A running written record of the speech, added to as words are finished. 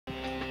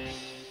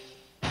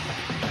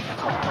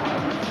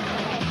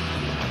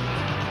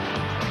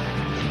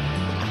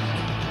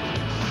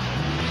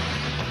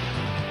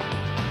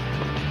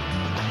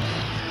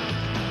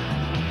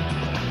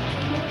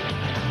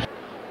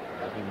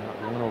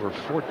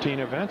13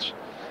 events.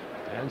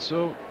 And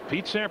so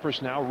Pete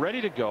Sampras now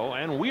ready to go,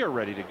 and we are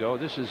ready to go.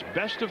 This is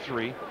best of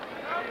 3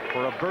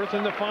 for a berth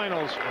in the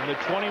finals, and the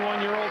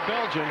 21-year-old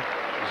Belgian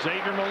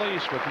Xavier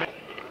Malisse with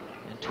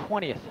and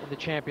 20th in the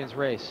champions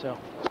race. So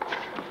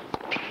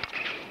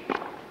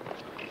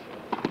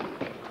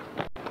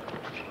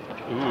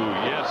ooh,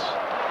 yes,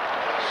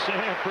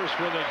 Sampras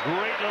with a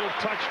great little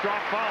touch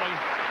drop volley.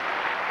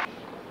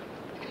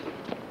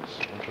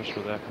 Sampras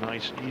with that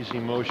nice easy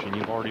motion.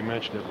 You've already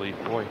mentioned it, Lee.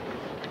 Boy,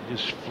 he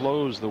just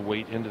flows the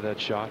weight into that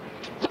shot.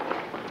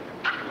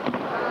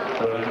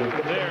 And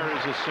there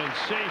is a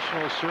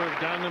sensational serve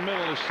down the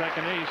middle, his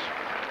second ace.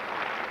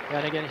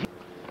 and again,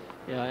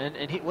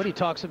 what he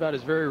talks about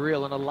is very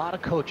real, and a lot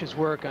of coaches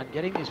work on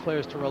getting these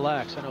players to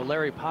relax. I know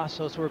Larry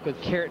Passos worked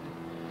with Carton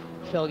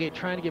Felgate,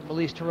 trying to get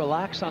Malisse to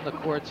relax on the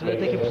court so that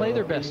they can play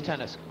their best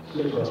tennis.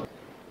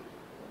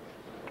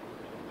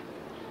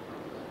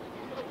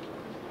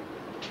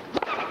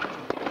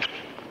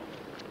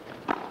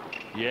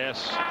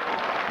 Yes,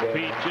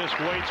 Pete just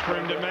waits for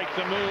him to make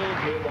the move.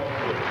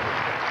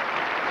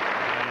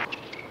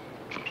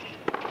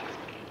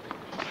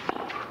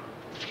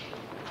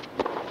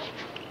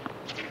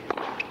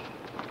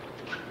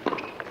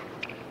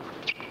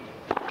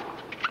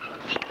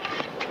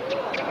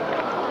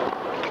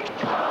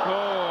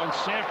 Oh, and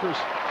Sampras.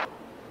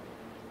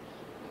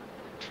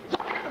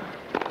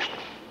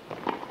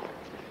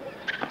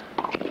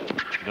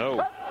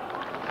 No.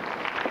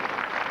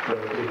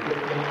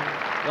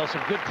 Well,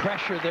 some good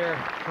pressure there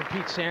from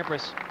Pete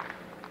Sampras.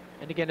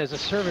 And again, as a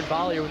serve and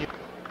volleyer, when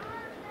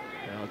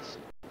it's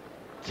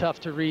tough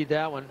to read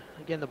that one.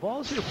 Again, the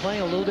balls here are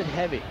playing a little bit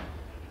heavy.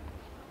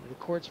 The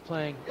court's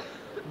playing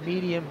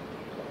medium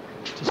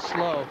to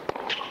slow.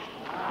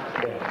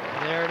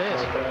 And there it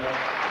is.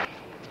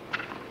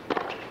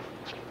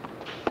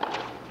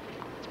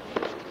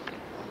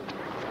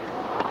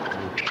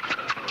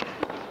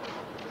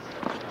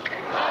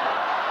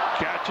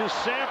 Catches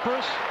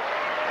Sampras.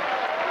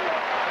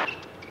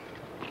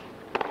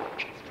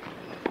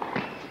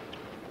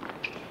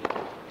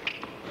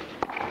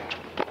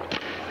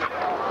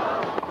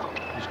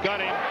 Got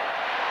him.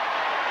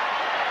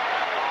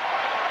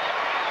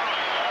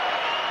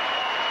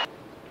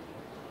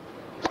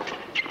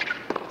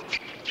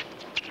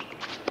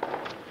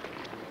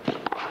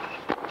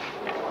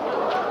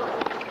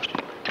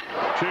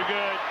 Too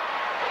good.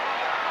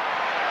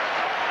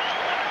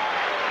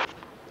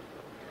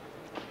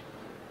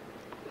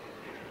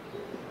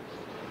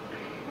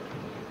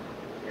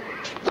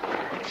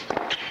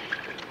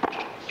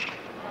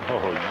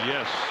 Oh,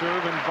 yes.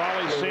 Serve and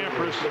volley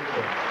Sampras.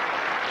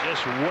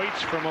 Just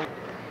waits from a...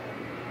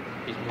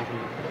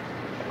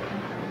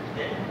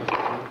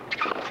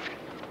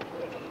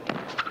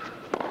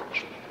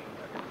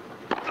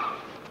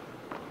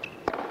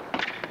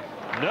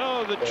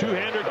 No, the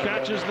two-hander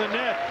catches the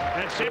net,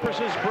 and Sampras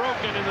is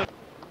broken in the...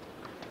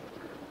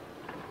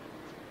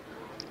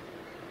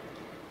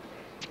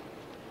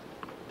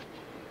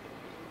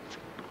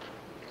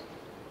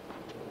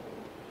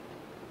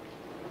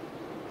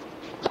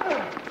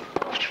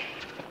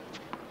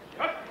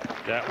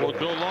 That will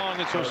go long,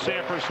 and so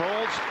Sampras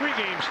holds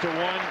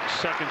 3-1,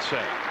 second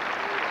set.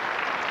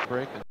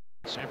 Break, and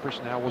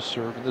Sampras now will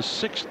serve in the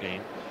 6th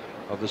game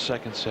of the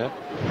second set.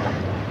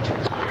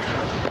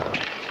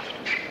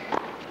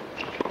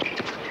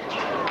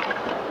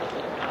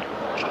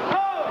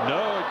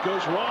 No, it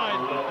goes wide.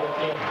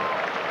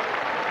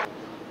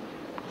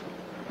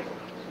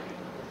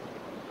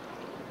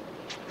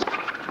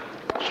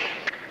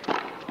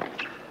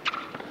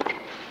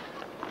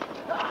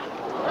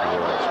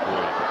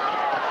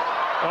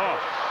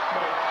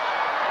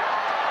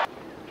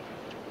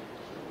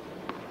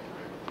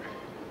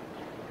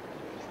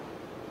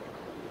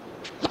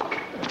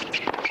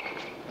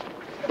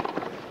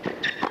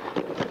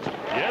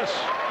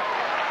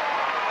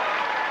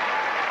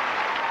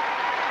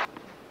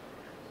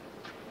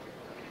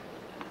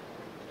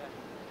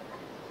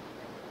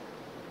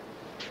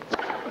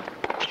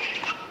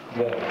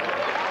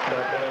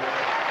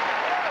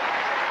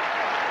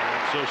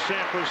 So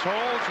Sampras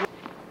holds.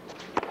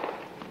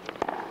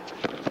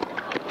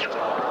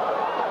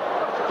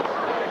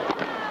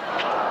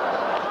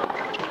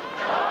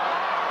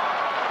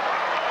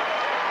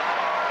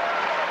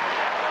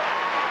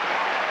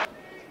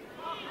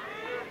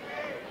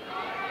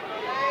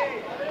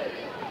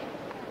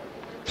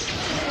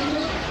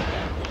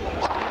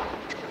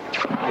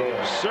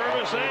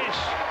 Service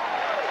ace.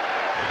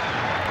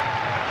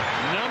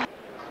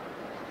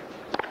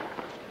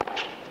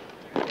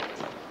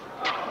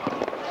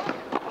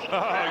 Oh,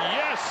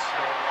 yes.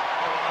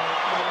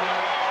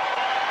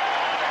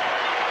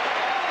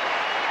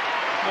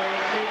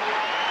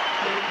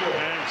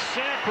 And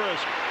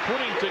Sampras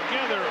putting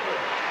together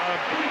a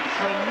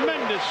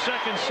tremendous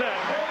second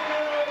set.